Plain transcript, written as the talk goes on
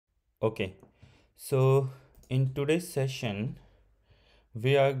Okay, so in today's session,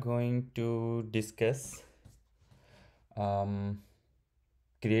 we are going to discuss um,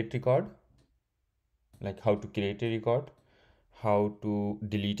 create record, like how to create a record, how to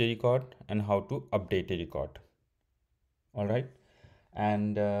delete a record, and how to update a record. All right,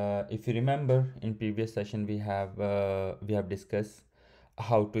 and if you remember, in previous session we have discussed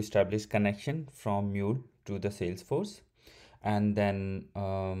how to establish connection from Mule to the Salesforce, and then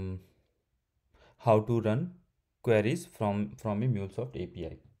how to run queries from a MuleSoft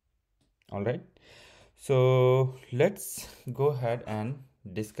API. All right, so let's go ahead and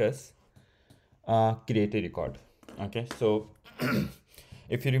discuss create a record. Okay, so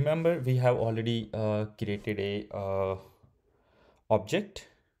if you remember, we have already created a object,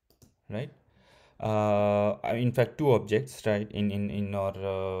 right? In fact, two objects, right, in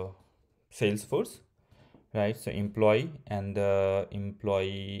our Salesforce, right? So employee and the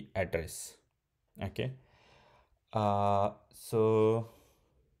employee address. Okay, so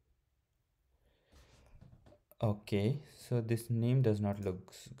okay, so this name does not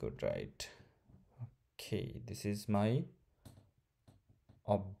look good, right? Okay, this is my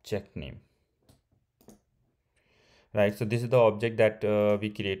object name, right? So this is the object that we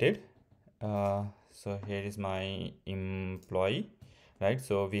created. So here is my employee, right?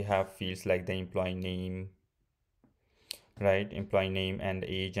 So we have fields like the employee name, right? Employee name and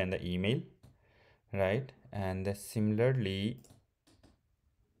the age and the email, right? And similarly,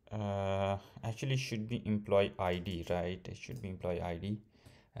 actually should be employee ID, right? It should be employee ID,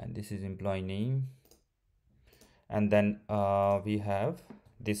 and this is employee name, and then we have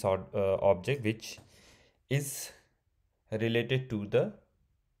this object which is related to the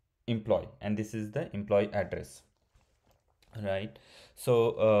employee, and this is the employee address, right?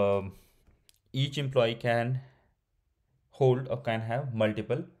 So each employee can hold or can have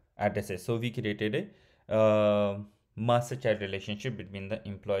multiple addresses, so we created a master child relationship between the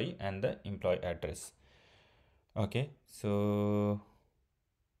employee and the employee address. Okay, so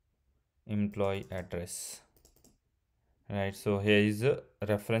employee address, right? So here is a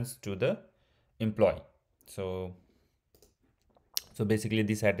reference to the employee. So basically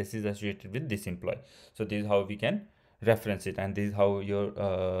this address is associated with this employee, so this is how we can reference it, and this is how your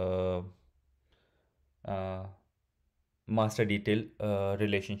uh, master detail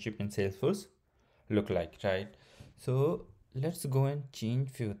relationship in Salesforce look like, right? So let's go and change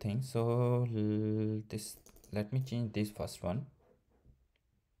few things. So this, let me change this first one.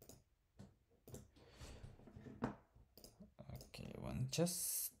 Okay, one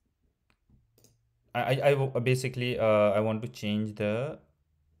just basically I want to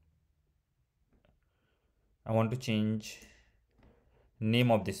change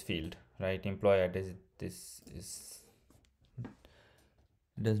name of this field, right? Employee address, this is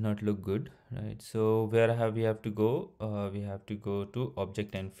does not look good, right? So where have we have to go? We have to go to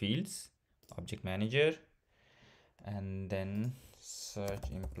object and fields, object manager, and then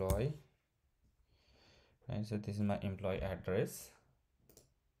search employee, right? So this is my employee address.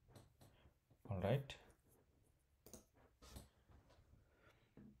 All right,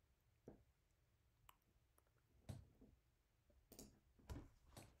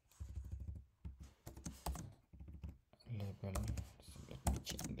 label, so let me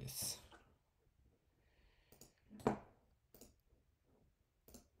change this.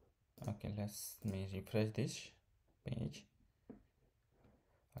 Okay, let's me refresh this page.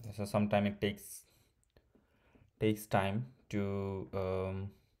 Okay, so sometime it takes time to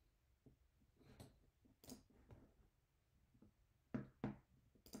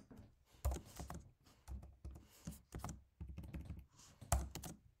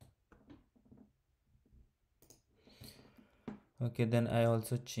okay, then I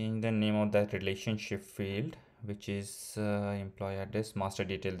also change the name of that relationship field, which is employee address, master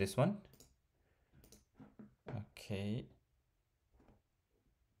detail, this one. Okay,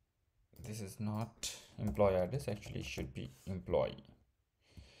 this is not employee address, actually it should be employee.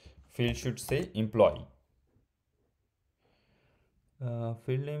 Field should say employee.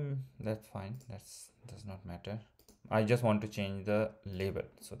 Field name, that's fine, that's does not matter. I just want to change the label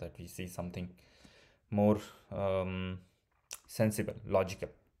so that we see something more sensible, logical.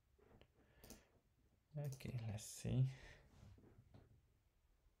 Okay, let's see.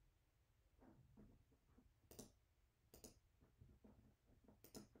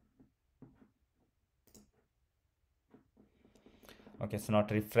 Okay, so not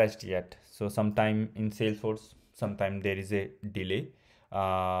refreshed yet, so sometime in Salesforce sometime there is a delay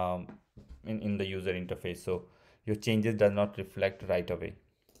um, in the user interface, so your changes does not reflect right away.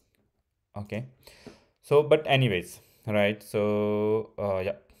 Okay, so but anyways, right? So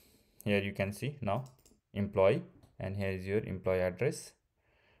yeah, here you can see now employee, and here is your employee address,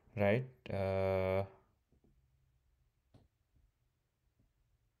 right?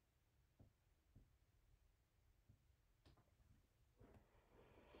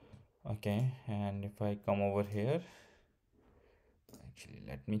 Okay, and if I come over here, actually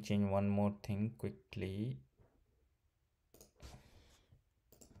let me change one more thing quickly.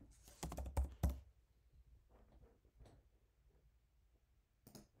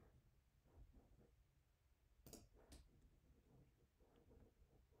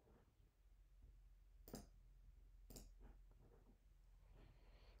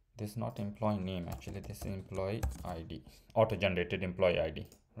 This is not employee name, actually this is employee ID, auto generated employee ID,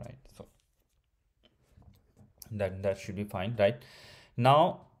 right? So that should be fine, right?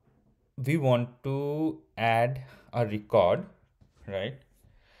 Now we want to add a record, right?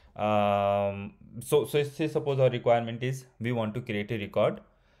 So say suppose our requirement is we want to create a record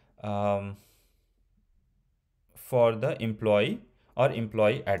um, for the employee or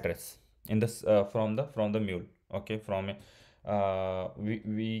employee address in this from the mule. Okay,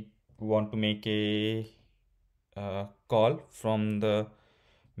 we want to make a call from the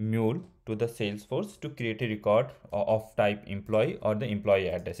Mule to the Salesforce to create a record of type employee or the employee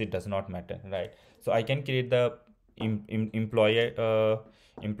address. It does not matter, right? So I can create the employee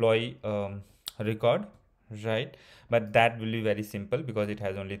record, right? But that will be very simple because it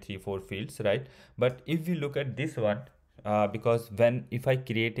has only 3-4 fields, right? But if we look at this one, because if I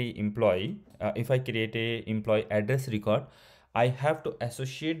create a employee address record, I have to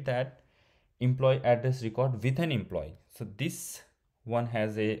associate that employee address record with an employee. So this one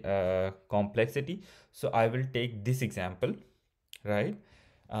has a complexity. So I will take this example, right?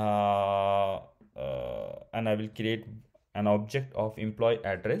 And I will create an object of employee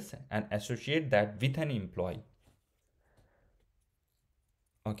address and associate that with an employee.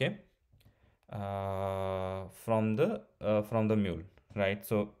 Okay, from the Mule, right?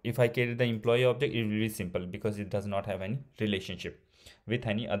 So if I create the employee object, it will be simple because it does not have any relationship with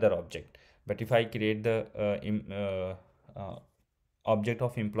any other object. But if I create the object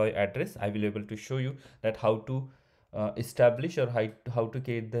of employee address, I will able to show you that how to establish or how to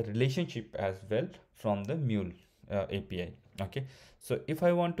create the relationship as well from the Mule API. Okay, so if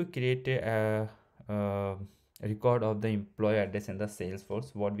I want to create a record of the employee address in the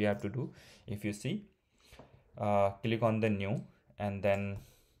Salesforce, what we have to do, if you see, click on the new, and then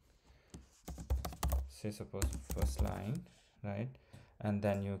say suppose first line, right? And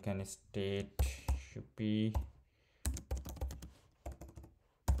then you can state should be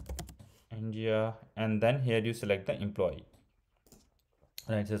India, and then here you select the employee,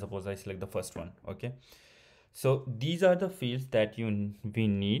 right? So suppose I select the first one. Okay, so these are the fields that we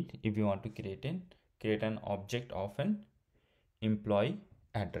need if you want to create an object of an employee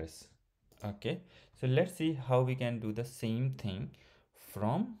address. Okay, so let's see how we can do the same thing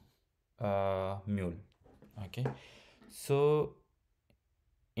from Mule. Okay, so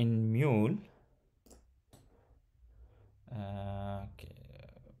in Mule, okay,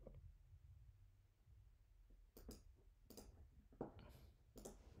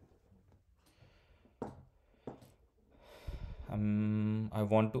 I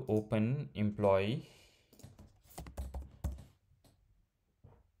want to open employee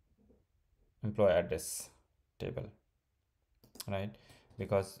address table, right?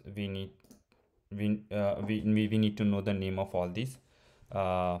 Because we need to know the name of all these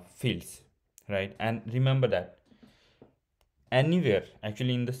fields, right? And remember that anywhere,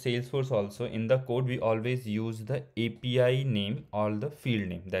 actually in the Salesforce also, in the code we always use the API name or the field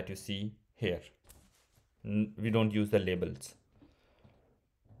name that you see here. We don't use the labels.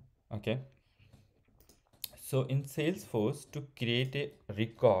 Okay, so in Salesforce, to create a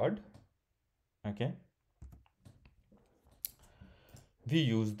record, okay, we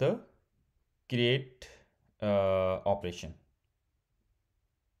use the create operation.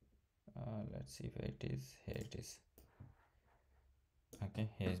 Let's see where it is. Here it is. Okay,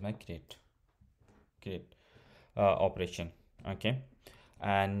 here is my create operation. Okay,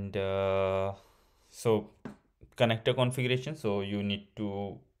 and so connector configuration, so you need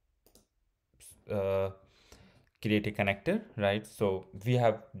to create a connector, right? So we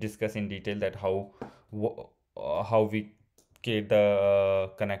have discussed in detail that how we create the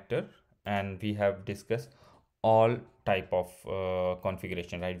connector, and we have discussed all type of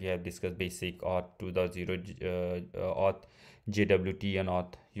configuration, right? We have discussed basic auth 2.0, auth JWT, and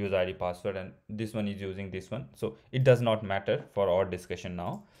auth user ID password, and this one is using this one, so it does not matter for our discussion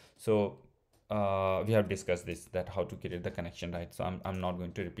now. So we have discussed this, that how to create the connection, right? So I'm not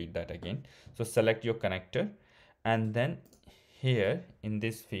going to repeat that again. So select your connector, and then here in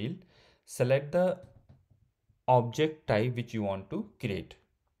this field, select the object type which you want to create,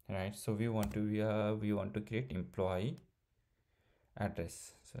 right? So we want to create employee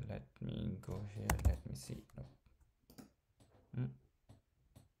address. So let me go here, let me see. Mm.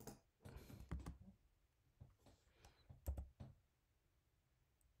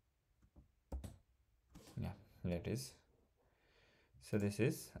 Yeah, here it is. So this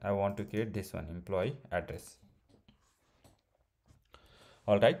is, I want to create this one, employee address.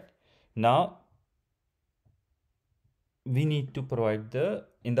 All right, now we need to provide the,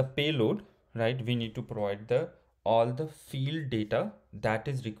 in the payload, right, we need to provide the all the field data that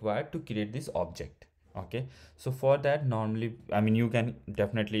is required to create this object. Okay, so for that, normally, I mean, you can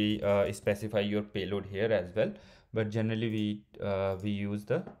definitely specify your payload here as well, but generally we use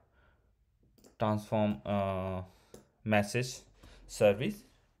the transform message service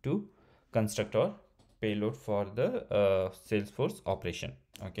to construct our payload for the Salesforce operation.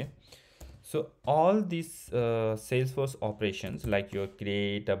 Okay, so all these Salesforce operations like your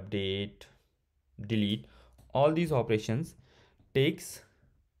create, update, delete, all these operations takes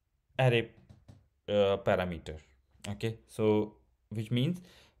array parameter. Okay, so which means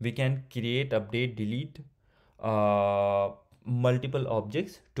we can create, update, delete multiple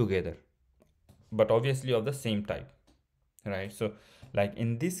objects together, but obviously of the same type, right? So like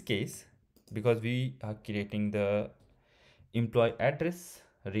in this case, because we are creating the employee address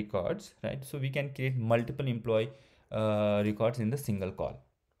records, right, so we can create multiple employee records in the single call.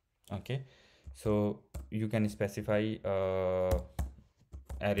 Okay, so you can specify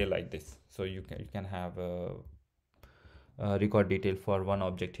array like this. So you can have a record detail for one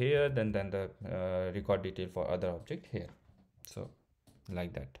object here, then the record detail for other object here, so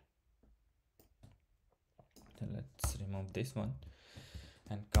like that. So let's remove this one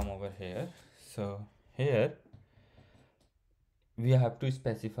and come over here. So here we have to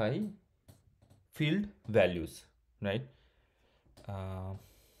specify field values, right? uh,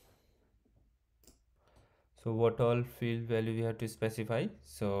 so what all field value we have to specify?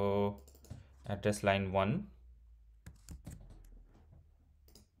 So address line 1,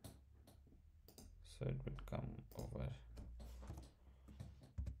 so it will come over.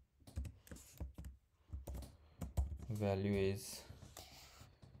 Value is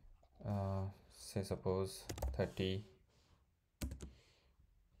say suppose 30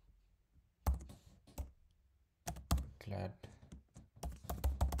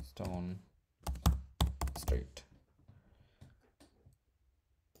 Gladstone Street.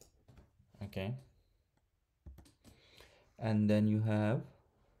 Okay, and then you have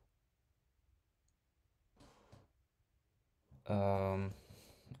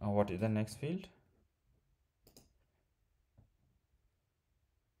what is the next field?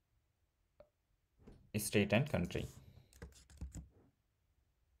 State and country.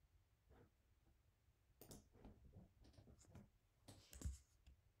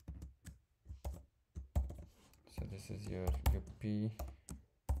 So this is your UP,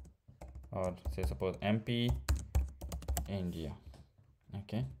 or say suppose MP, India.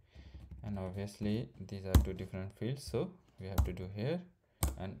 Okay, and obviously these are two different fields, so we have to do here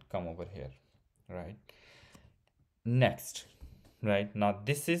and come over here, right? Next, right, now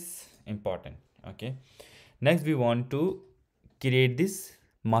this is important. Okay, next we want to create this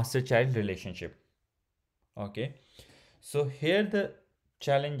master child relationship. Okay, so here the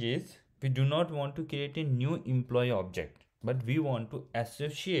challenge is we do not want to create a new employee object, but we want to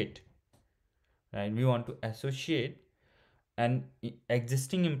associate, right, we want to associate an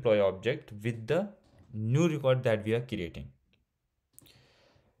existing employee object with the new record that we are creating.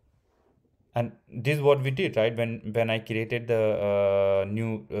 And this is what we did, right? When I created the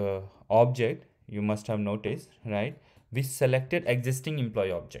new object, you must have noticed, right, we selected existing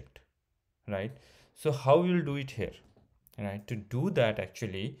employee object, right? So how we will do it here, right? To do that,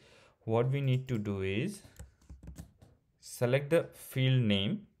 actually what we need to do is select the field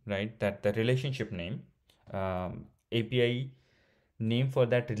name, right, that the relationship name, API name for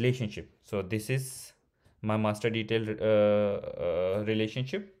that relationship. So this is my master detail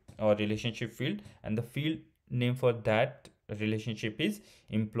relationship or relationship field, and the field name for that relationship is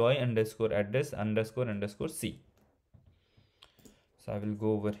employee underscore address underscore underscore C. So I will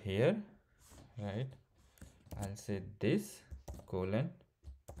go over here, right, I'll say this colon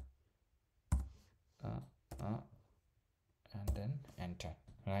and then enter,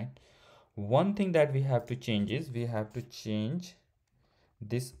 right? One thing that we have to change is we have to change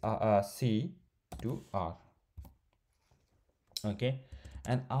this C to R. Okay,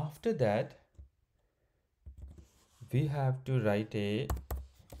 and after that we have to write a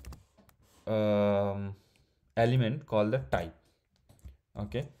element called the type.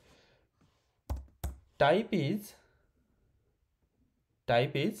 Okay, type is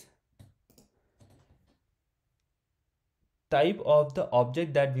type is type of the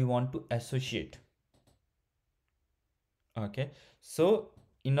object that we want to associate. Okay, so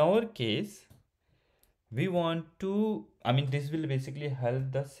in our case we want to, I mean, this will basically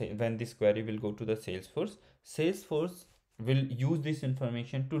help the when this query will go to the Salesforce will use this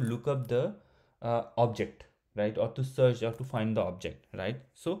information to look up the object, right, or to search or to find the object, right?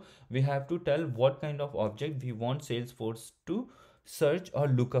 So we have to tell what kind of object we want Salesforce to search or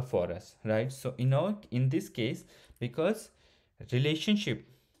look up for us, right? So in this case, because relationship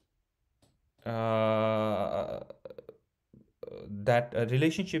uh, that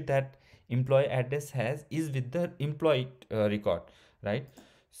relationship that employee address has is with the employee record, right?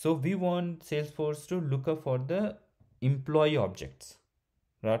 So we want Salesforce to look up for the employee objects,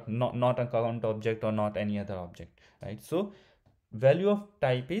 right? Not account object or not any other object, right? So value of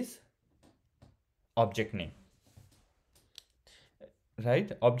type is object name,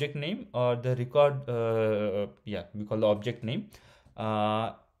 right? Object name or the record, yeah, we call the object name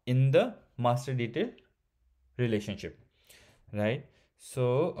uh, in the master detail relationship, right?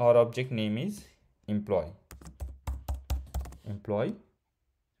 So our object name is employee,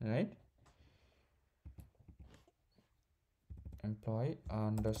 right? Employee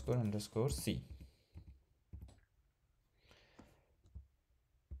underscore C,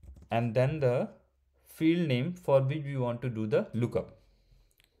 and then the field name for which we want to do the lookup,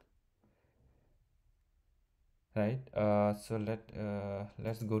 right? So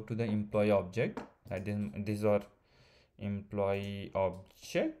let's go to the employee object, right? This is our employee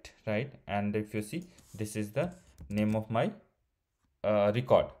object, right? And if you see, this is the name of my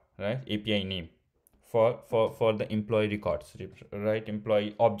record, right? API name for the employee records, right?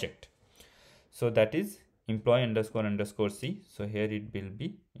 Employee object. So that is employee underscore C. So here it will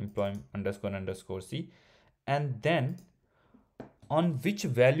be employee underscore C, and then on which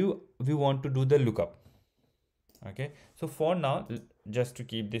value we want to do the lookup. Okay, so for now, just to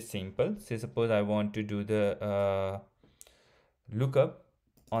keep this simple, say suppose I want to do the lookup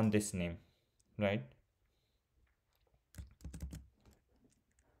on this name, right?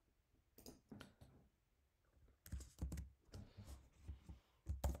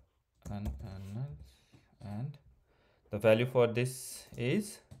 And the value for this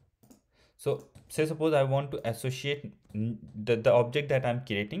is, so say suppose I want to associate the object that I'm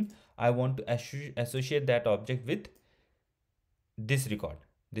creating, I want to associate that object with this record,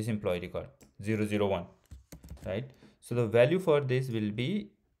 this employee record 001, right? So the value for this will be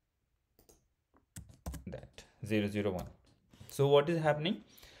that 001. So what is happening,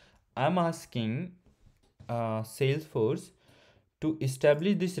 I'm asking Salesforce to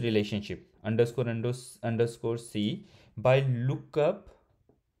establish this relationship underscore C by lookup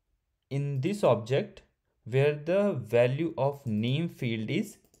in this object where the value of name field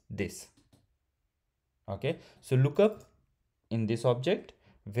is this. Okay, so lookup in this object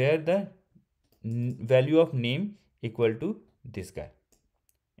where the value of name equal to this guy,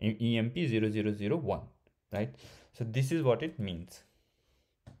 EMP0001, right? So this is what it means.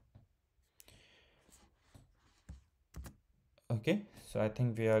 Okay, so I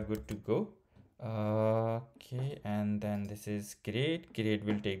think we are good to go. Okay, and then this is create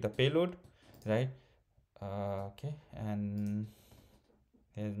will take the payload, right? Okay, and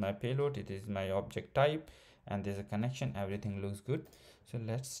here's my payload, it is my object type, and there's a connection, everything looks good. So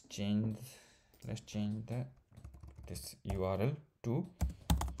let's change the this URL to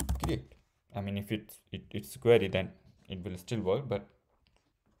create. I mean, if it's query, then it will still work, but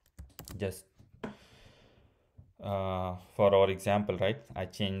just for our example, right, I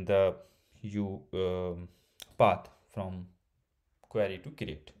change the path from query to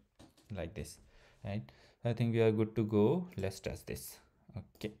create like this, right? I think we are good to go. Let's test this.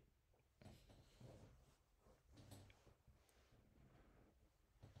 Okay,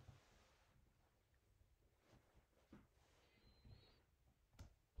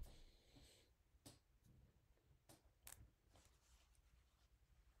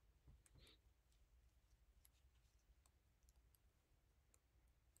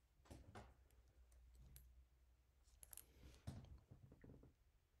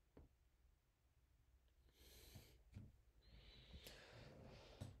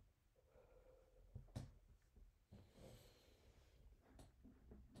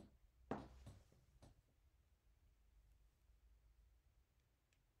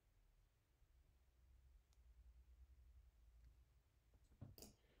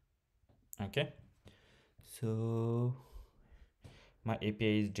 okay, so my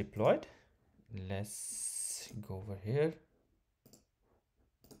API is deployed. Let's go over here.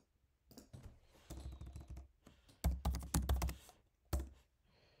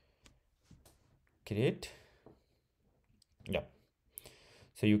 create. Yeah,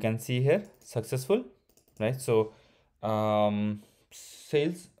 so you can see here successful, right? So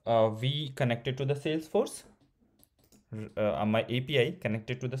sales, we connected to the Salesforce, my API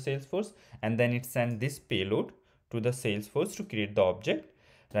connected to the Salesforce, and then it sent this payload to the Salesforce to create the object,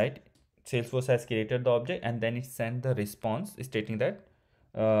 right? Salesforce has created the object, and then it sent the response stating that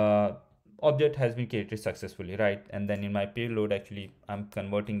object has been created successfully, right? And then in my payload, actually, I'm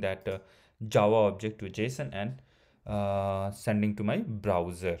converting that Java object to JSON and sending to my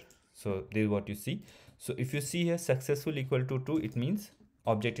browser. So this is what you see. So if you see here successful equal to 2, it means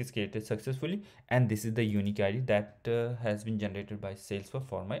object is created successfully, and this is the unique ID that has been generated by Salesforce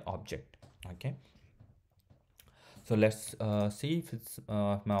for my object. Okay, so let's see if it's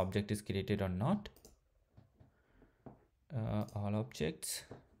my object is created or not. All objects,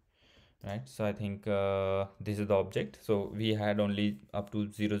 right? So I think this is the object. So we had only up to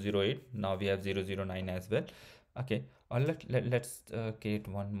 008, now we have 009 as well. Okay, let's create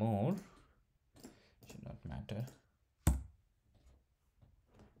one more, should not matter.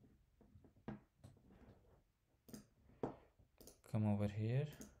 Come over here.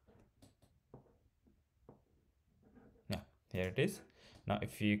 Yeah, here it is. Now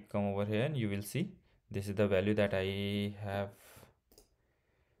if you come over here, you will see this is the value that I have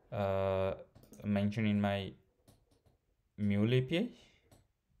mentioned in my Mule API,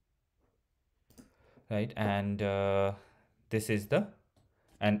 right? And this is the,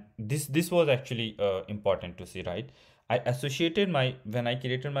 and this was actually important to see, right? I associated my, when I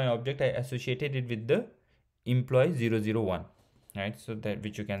created my object, I associated it with the employee 001, right? So that,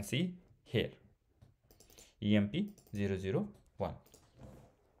 which you can see here, emp 001.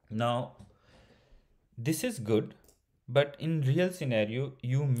 Now this is good, but in real scenario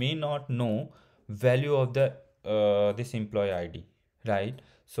you may not know value of the this employee ID, right?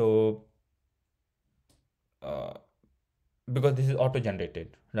 So because this is auto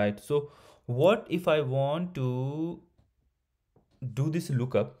generated, right? So what if I want to do this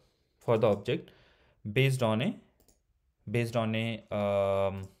lookup for the object based on a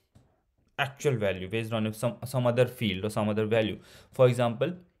actual value, based on some other field or some other value, for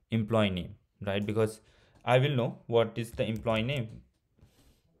example employee name, right? Because I will know what is the employee name.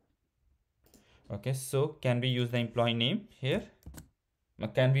 Okay, so can we use the employee name here?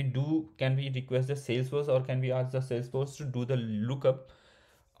 Can we request the Salesforce, or can we ask the Salesforce to do the lookup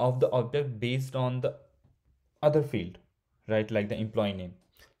of the object based on the other field, right, like the employee name?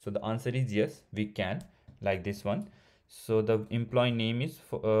 So the answer is yes, we can, like this one. So the employee name is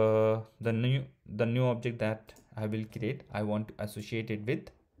for the new object that I will create. I want to associate it with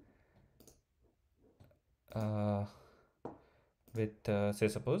say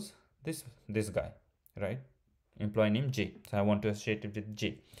suppose this guy, right? Employee name J. So I want to associate it with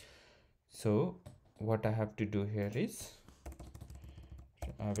J. So what I have to do here is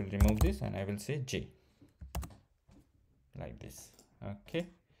I will remove this and I will say J, like this. Okay,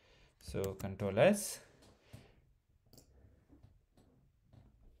 so Control S.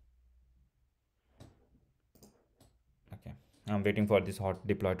 Okay, I'm waiting for this hot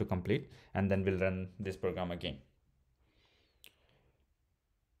deploy to complete, and then we'll run this program again.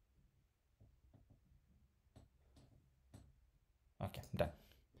 Okay, done.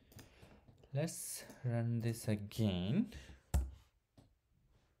 Let's run this again.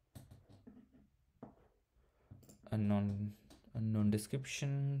 Unknown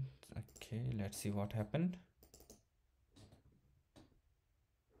description. Okay, let's see what happened.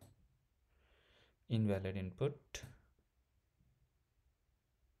 Invalid input.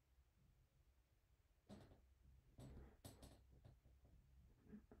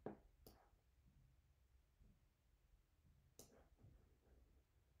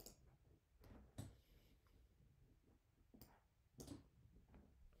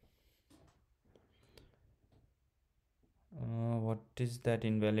 What is that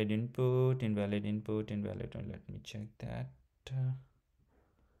invalid input? Invalid. Let me check that.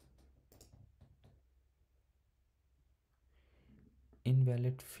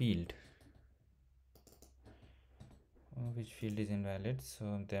 Invalid field. Which field is invalid?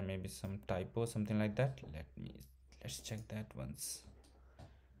 So there may be some typo, something like that. Let's check that once.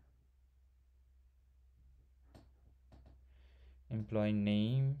 Employee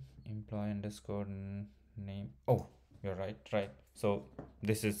name, employee underscore name. Oh, you're right. So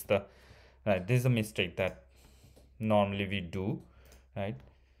this is the right. This is a mistake that normally we do, right?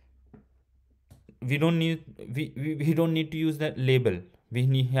 We don't need to use that label.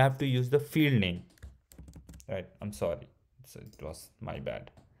 We have to use the field name, right? I'm sorry, so it was my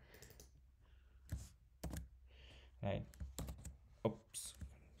bad, right? Oops.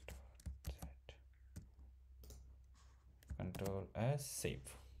 control S, save.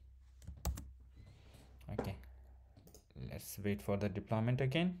 Okay, let's wait for the deployment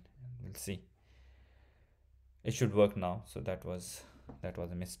again. We'll see. It should work now. So that was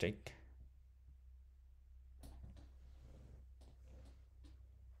a mistake.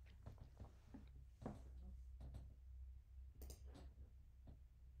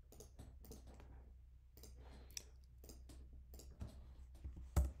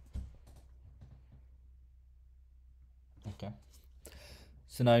 Okay,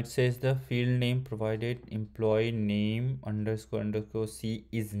 so now it says the field name provided employee name underscore underscore C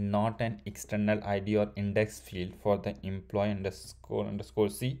is not an external ID or index field for the employee underscore underscore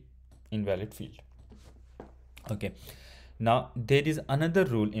C invalid field. Okay, now there is another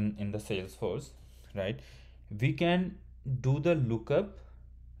rule in the Salesforce, right? We can do the lookup,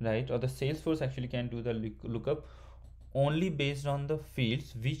 right? Or the Salesforce actually can do the lookup only based on the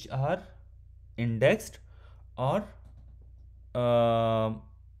fields which are indexed or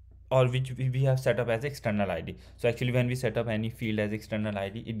which we have set up as external ID. So actually when we set up any field as external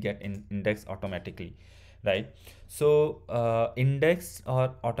ID, it get indexed automatically, right? So index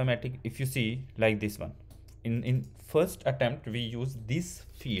or automatic, if you see like this one, in first attempt we use this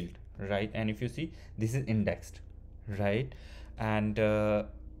field, right? And if you see, this is indexed, right? And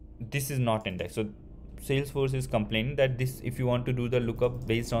this is not indexed. So Salesforce is complaining that this, if you want to do the lookup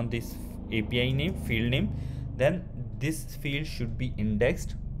based on this API name, field name, then this field should be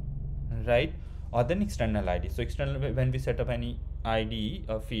indexed, right? Or then external ID. So external, when we set up any ID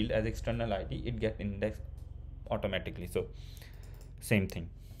or field as external ID, it get indexed automatically. So same thing,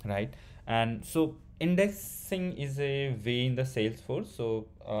 right? And so indexing is a way in the Salesforce. So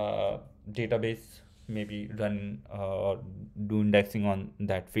database maybe run or do indexing on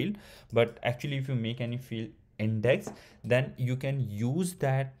that field, but actually if you make any field index, then you can use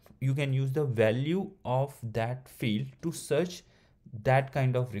that, you can use the value of that field to search that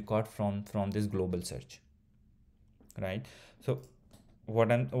kind of record from this global search, right? So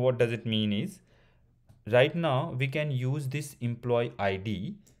what does it mean is, right now we can use this employee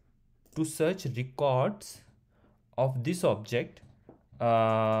ID to search records of this object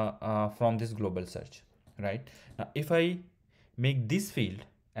from this global search, right? Now if I make this field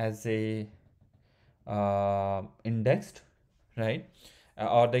as a indexed, right,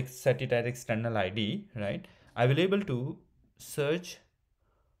 or they set it as external ID, right, I will able to search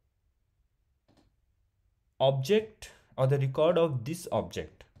object or the record of this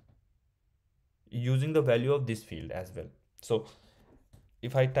object using the value of this field as well. So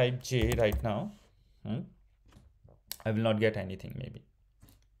if I type J right now, I will not get anything maybe,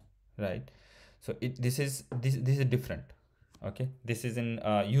 right? So this is different. Okay, this is in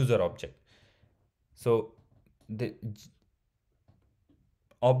user object. So the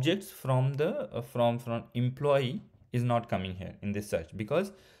objects from the from employee is not coming here in this search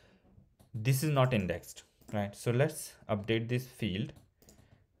because this is not indexed, right? So let's update this field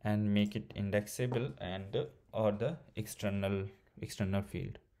and make it indexable and or the external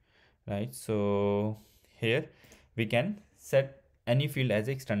field, right? So here we can set any field as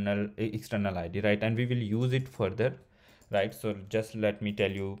external ID, right? And we will use it further, right? So just let me tell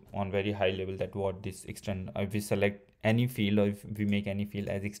you on very high level that what this external, if we select any field or if we make any field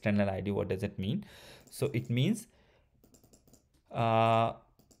as external ID, what does it mean? So it means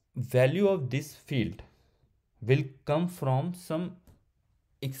value of this field will come from some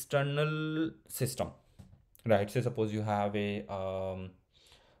external system, right? So suppose you have a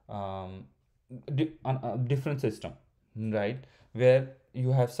different system, right, where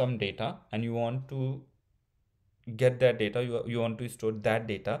you have some data and you want to get that data, you want to store that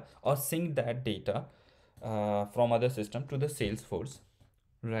data or sync that data from other system to the Salesforce,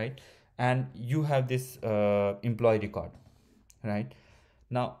 right? And you have this employee record, right?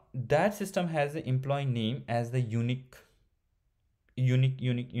 Now that system has the employee name as the unique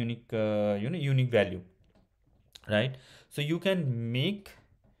unique value, right? So you can make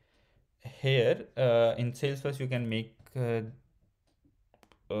here in Salesforce, you can make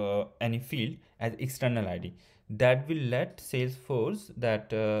any field as external ID that will let Salesforce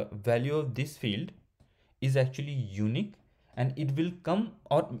that value of this field is actually unique and it will come,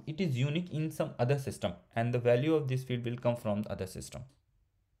 or it is unique in some other system, and the value of this field will come from the other system.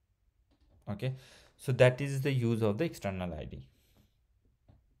 Okay, so that is the use of the external ID.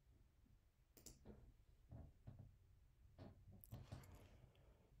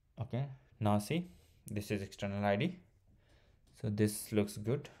 Okay, now see, this is external ID. So this looks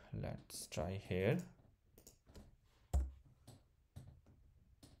good. Let's try here.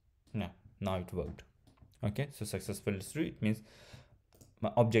 No, now it worked. Okay, so successful is true. It means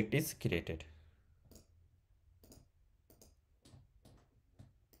my object is created.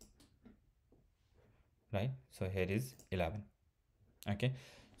 right? So here is 11. Okay,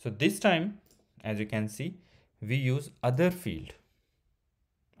 so this time, as you can see, we use another field,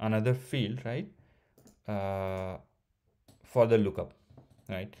 right, uh, for the lookup,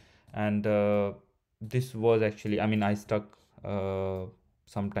 right? And this was actually, I mean, I stuck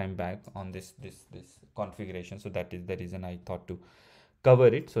some time back on this configuration, so that is the reason I thought to cover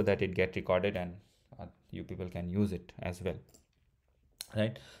it so that it get recorded and you people can use it as well,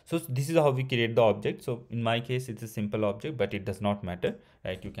 right? So this is how we create the object. So in my case it's a simple object, but it does not matter,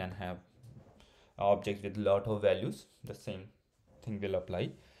 right? You can have objects with lot of values, the same thing will apply,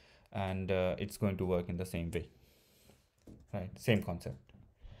 and it's going to work in the same way, right? Same concept,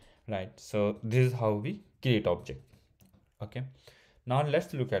 right? So this is how we create object. Okay, now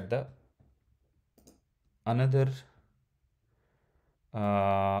let's look at the another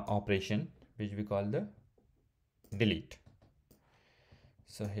operation which we call the delete.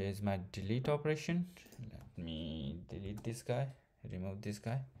 So here's my delete operation. Let me delete this guy, remove this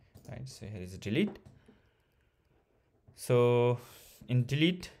guy, right? So here is delete. So in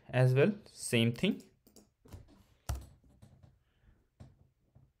delete as well, same thing.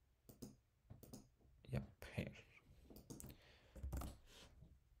 Yep, here.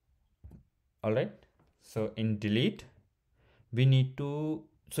 All right. So in delete, we need to,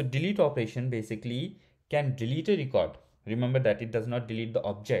 so delete operation basically can delete a record. Remember that it does not delete the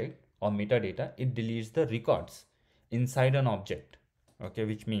object or metadata, it deletes the records inside an object. Okay,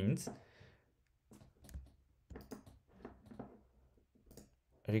 which means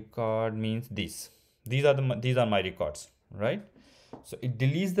record means these are my records, right? So it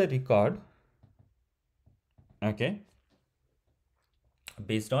deletes the record, okay,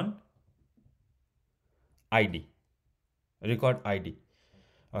 based on id, record id.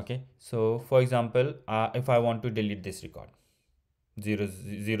 Okay, so for example, if I want to delete this record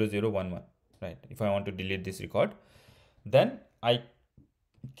 00011, right? If I want to delete this record, then I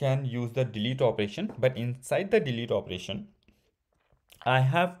can use the delete operation, but inside the delete operation I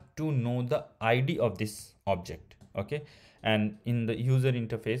have to know the id of this object. Okay, and in the user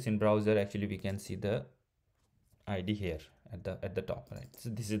interface in browser, actually we can see the id here at the top, right? So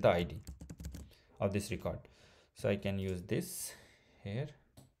this is the id of this record, so I can use this here.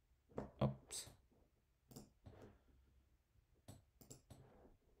 Oops.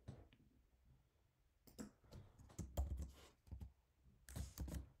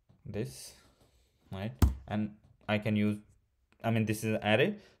 This, right? And I can use, I mean, this is an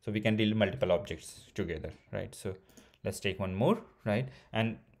array, so we can deal multiple objects together, right? So let's take one more, right?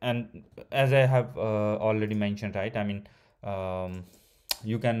 And as I have already mentioned, right, I mean,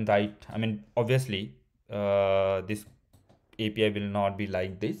 you can write, I mean, obviously this API will not be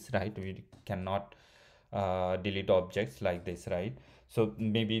like this, right? We cannot delete objects like this, right? So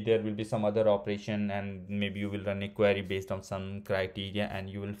maybe there will be some other operation, and maybe you will run a query based on some criteria, and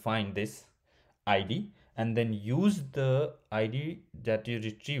you will find this id, and then use the id that you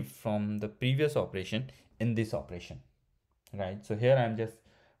retrieved from the previous operation in this operation, right? So here I'm just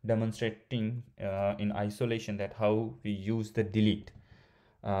demonstrating in isolation that how we use the delete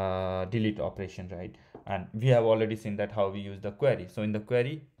operation, right? And we have already seen that how we use the query. So in the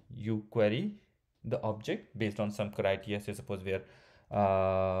query, you query the object based on some criteria. So suppose where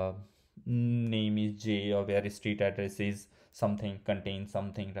name is J, or where street address is something, contains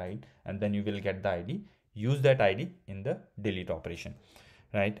something, right? And then you will get the id, use that id in the delete operation,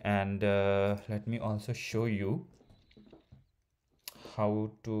 right? And let me also show you how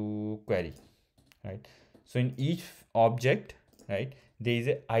to query, right? So in each object, right, there is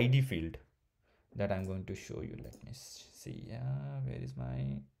a id field that I'm going to show you. Let me see. Yeah, where is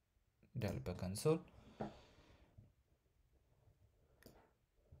my developer console?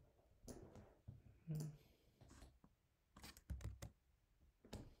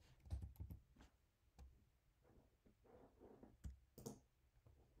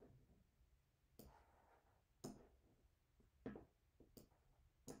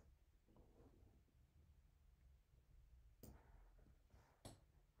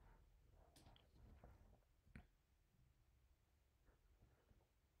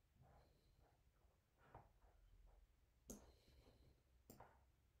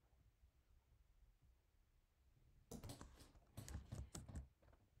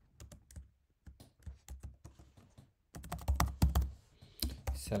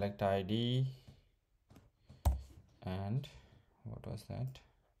 Select id, and what was that?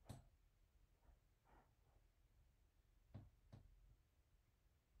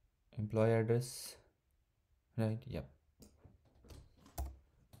 Employee address, right? Yep.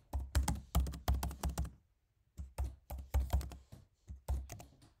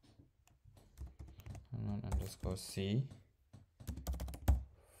 underscore c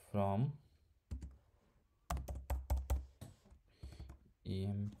from employee,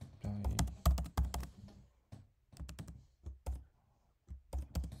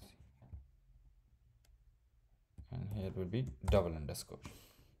 and here will be double underscore.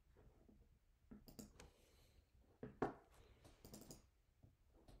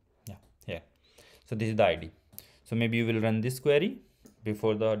 Yeah, here. So this is the id. So maybe you will run this query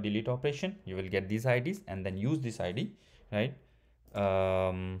before the delete operation. You will get these ids and then use this id, right,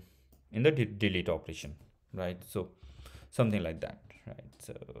 in the delete operation, right? So something like that, right?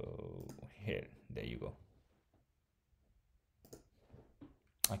 So here, there you go.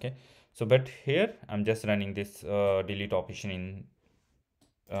 Okay, so but here I'm just running this delete operation in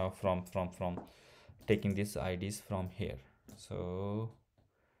from taking these ids from here. So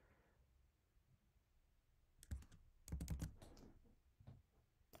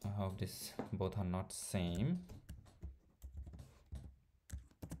I hope this both are not same.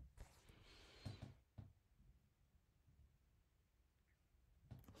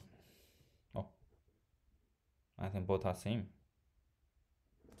 Oh, I think both are same.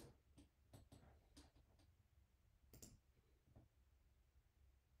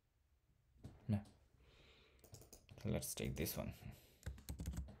 Yeah. So let's take this one.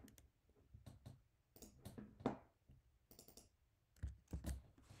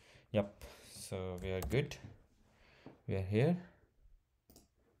 Yep, so we are good. We are here.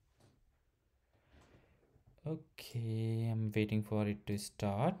 Okay, I'm waiting for it to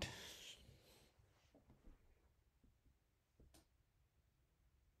start.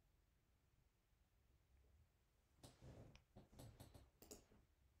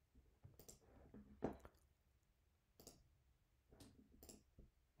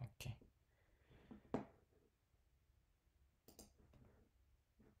 Okay.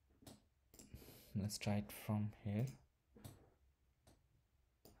 Let's try it from here.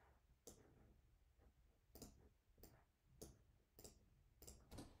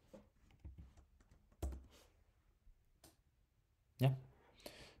 Yeah,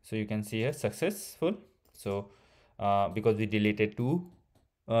 so you can see here successful. So because we deleted two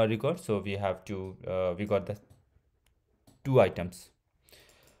records, so we have to we got the two items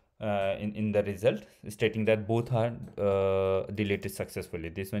in the result, stating that both are deleted successfully.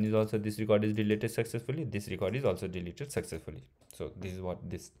 This one is also, this record is deleted successfully, this record is also deleted successfully. So this is what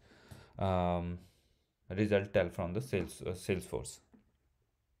this result tell from the Salesforce.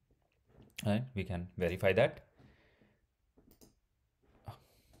 Right, we can verify that.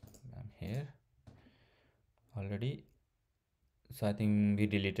 I'm here already, so I think we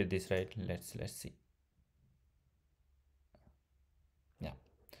deleted this, right? Let's see. Yeah,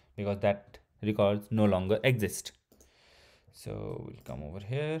 because that records no longer exist. So we'll come over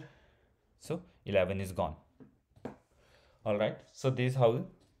here. So 11 is gone. All right, so this is how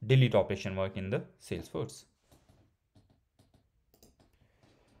delete operation work in the Salesforce.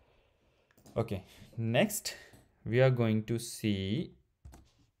 Okay, next we are going to see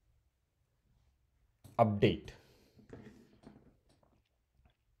update.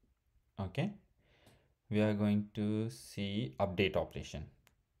 Okay, we are going to see update operation.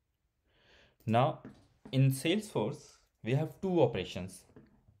 Now in Salesforce we have two operations,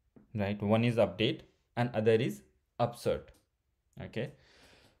 right? One is update and other is upsert. Okay,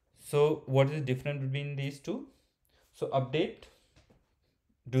 so what is different between these two? So update,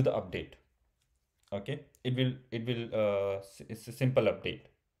 do the update. Okay, it will it's a simple update,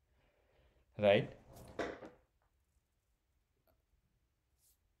 right?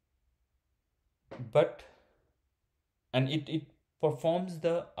 But and it performs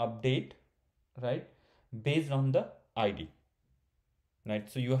the update, right, based on the id, right?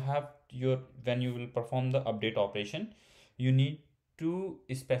 So you have your, when you will perform the update operation, you need to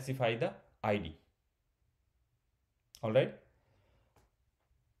specify the id. All right,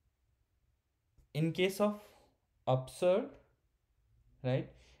 in case of upsert, right,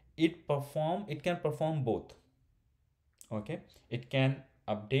 it can perform both. Okay, it can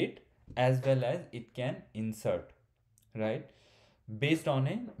update as well as it can insert, right, based on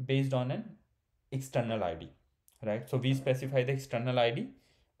an external id, right? So we specify the external id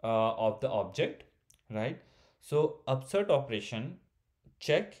of the object, right? So upsert operation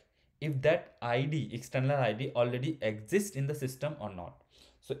check if that id, external id, already exists in the system or not.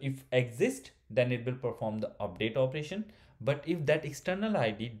 So if exist, then it will perform the update operation. But if that external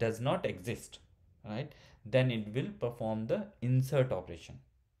id does not exist, right, then it will perform the insert operation,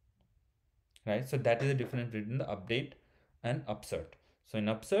 right? So that is the difference between the update and upsert. So in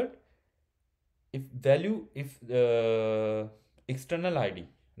upsert, if value, if the external id,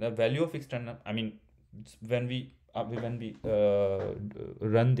 the value of external, I mean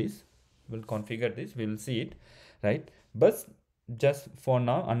run this, we'll configure this, we'll see it, right? But just for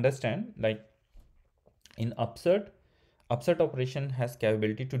now, understand, like in Upsert operation has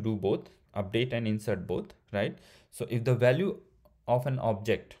capability to do both, update and insert both, right? So if the value of an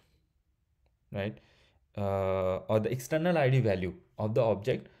object, right, or the external ID value of the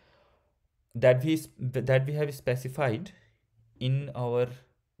object that we have specified in our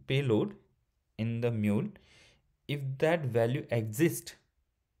payload in the Mule, if that value exists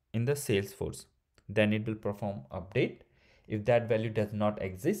in the Salesforce, then it will perform update. If that value does not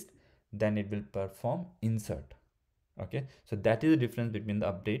exist, then it will perform insert. Okay, so that is the difference between the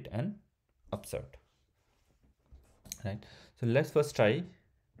update and upsert, right? So let's first try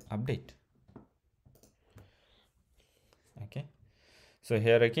update. Okay, so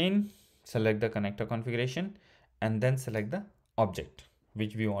here again, select the connector configuration and then select the object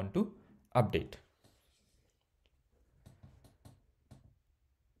which we want to update.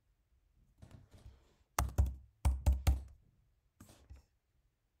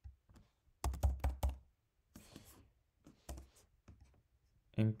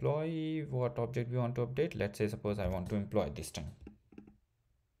 Employee, what object we want to update? Let's say, suppose I want to employ this time.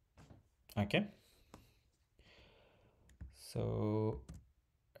 Okay, so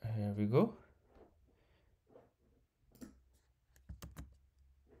here we go.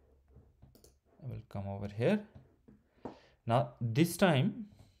 I will come over here. Now this time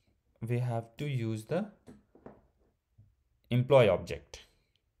we have to use the employee object.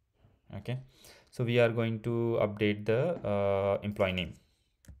 Okay, so we are going to update the employee name.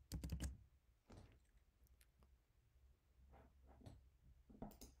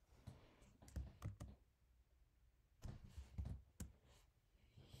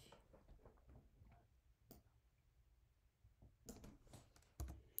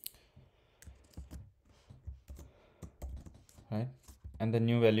 Right, and the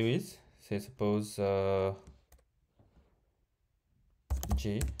new value is, say, suppose J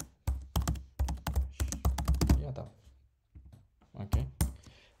Yadav. Okay,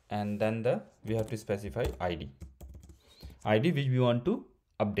 and then we have to specify ID which we want to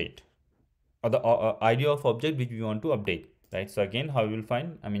update, or the ID of object which we want to update, right? So again, how we will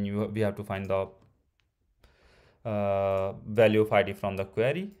find, I mean, we have to find the value of ID from the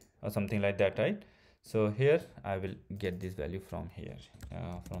query or something like that, right? So here I will get this value from here,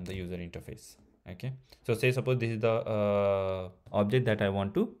 from the user interface. Okay, so say suppose this is the object that I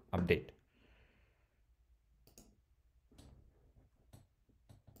want to update.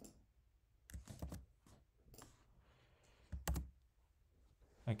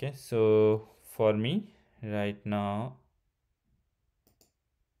 Okay, so for me right now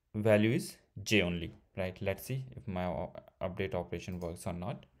value is J only, right? Let's see if my update operation works or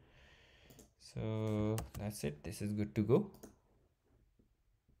not. So that's it, this is good to go.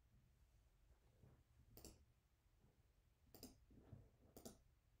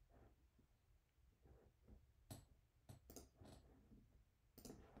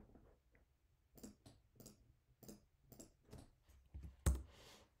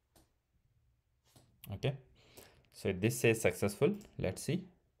 Okay, so this says successful. Let's see.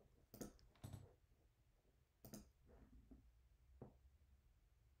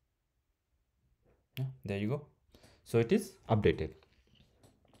 Yeah, there you go. So it is updated.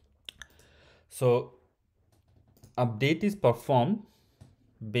 So update is performed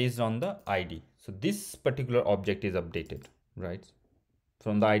based on the ID. So this particular object is updated, right?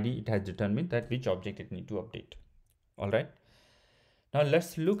 From the ID, it has determined that which object it need to update. All right. Now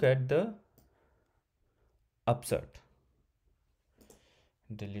let's look at the Upsert.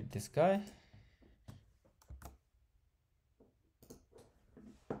 Delete this guy.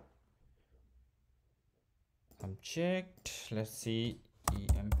 Object. Let's see,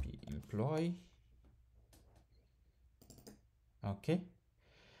 emp employee. Okay,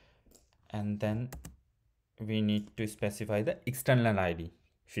 and then we need to specify the external ID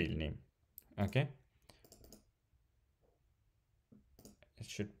field name. Okay, it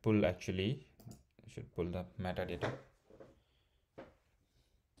should pull, actually it should pull the metadata.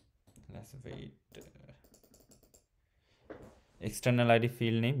 Let's wait. External ID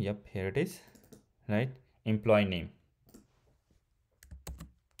field name, yep, here it is, right? Employee name.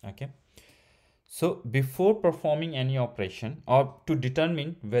 Okay, so before performing any operation, or to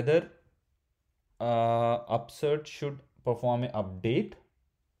determine whether Upsert should perform an update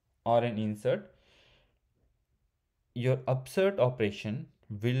or an insert, your Upsert operation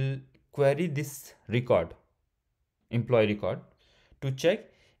will query this record, employee record, to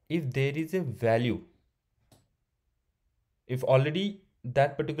check if there is a value, if already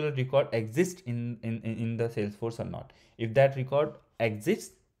that particular record exists in the Salesforce or not. If that record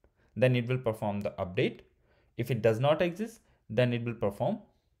exists, then it will perform the update. If it does not exist, then it will perform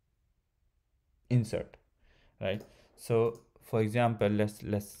insert, right? So for example,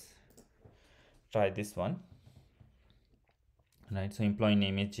 let's try this one, right? So employee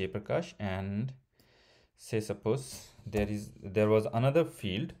name is Jayprakash, and say suppose there was another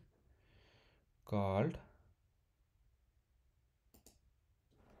field called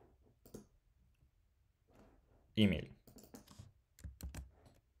email.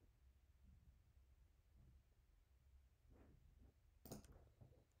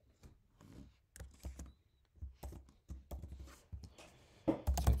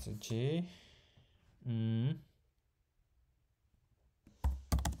 So it's a J.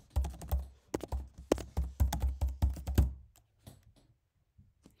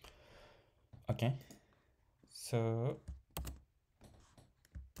 Okay, so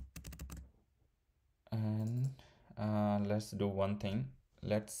and let's do one thing.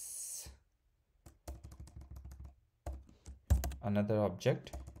 Let's another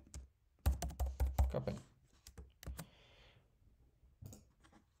object couple.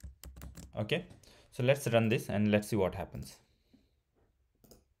 Okay, so let's run this and let's see what happens.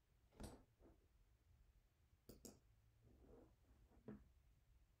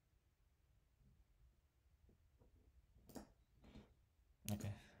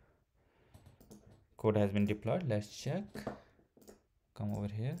 Okay, code has been deployed. Let's check. Come over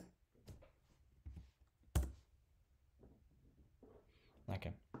here.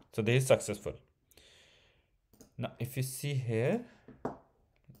 Okay, so this is successful. Now if you see here,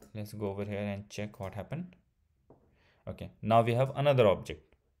 let's go over here and check what happened. Okay, now we have another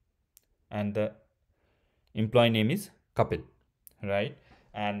object and the employee name is Kapil, right?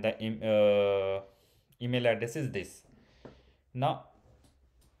 And the email address is this. Now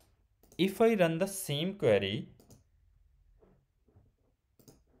if I run the same query,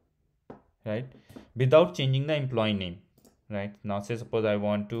 right, without changing the employee name, right? Now say suppose I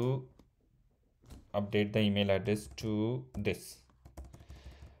want to update the email address to this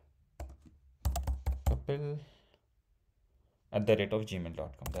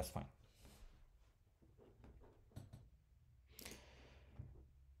kapil@gmail.com. That's fine.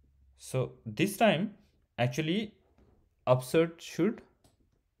 So this time actually Upsert should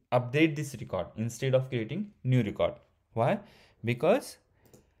update this record instead of creating new record. Why? Because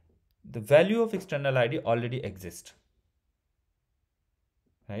the value of external ID already exists,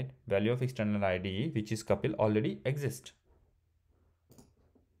 right? Value of external ID, which is Kapil, already exists.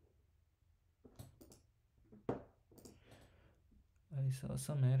 I saw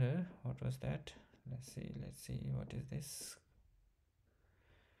some error. What was that? Let's see. What is this?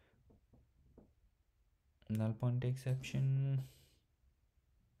 Null pointer exception.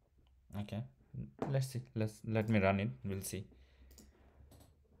 Okay, let's see. Let me run it. We'll see.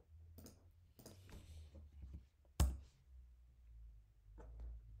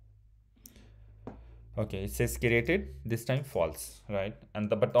 Okay, it says created, this time false, right? And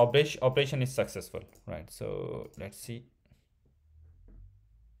the but operation is successful, right? So let's see.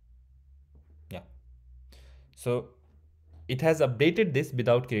 Yeah, so it has updated this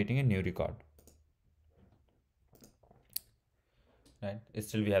without creating a new record, right?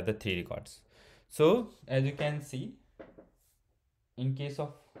 Still we have the 3 records. So as you can see, in case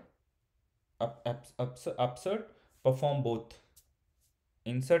of Upsert, perform both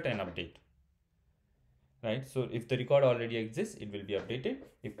insert and update, right? So if the record already exists, it will be updated.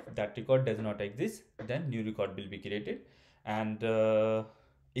 If that record does not exist, then new record will be created, and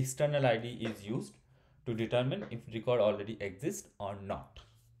external ID is used to determine if record already exists or not,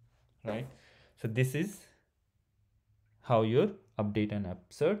 right? So this is how your update and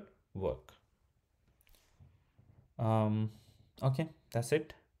upsert work. Okay, that's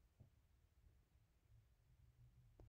it.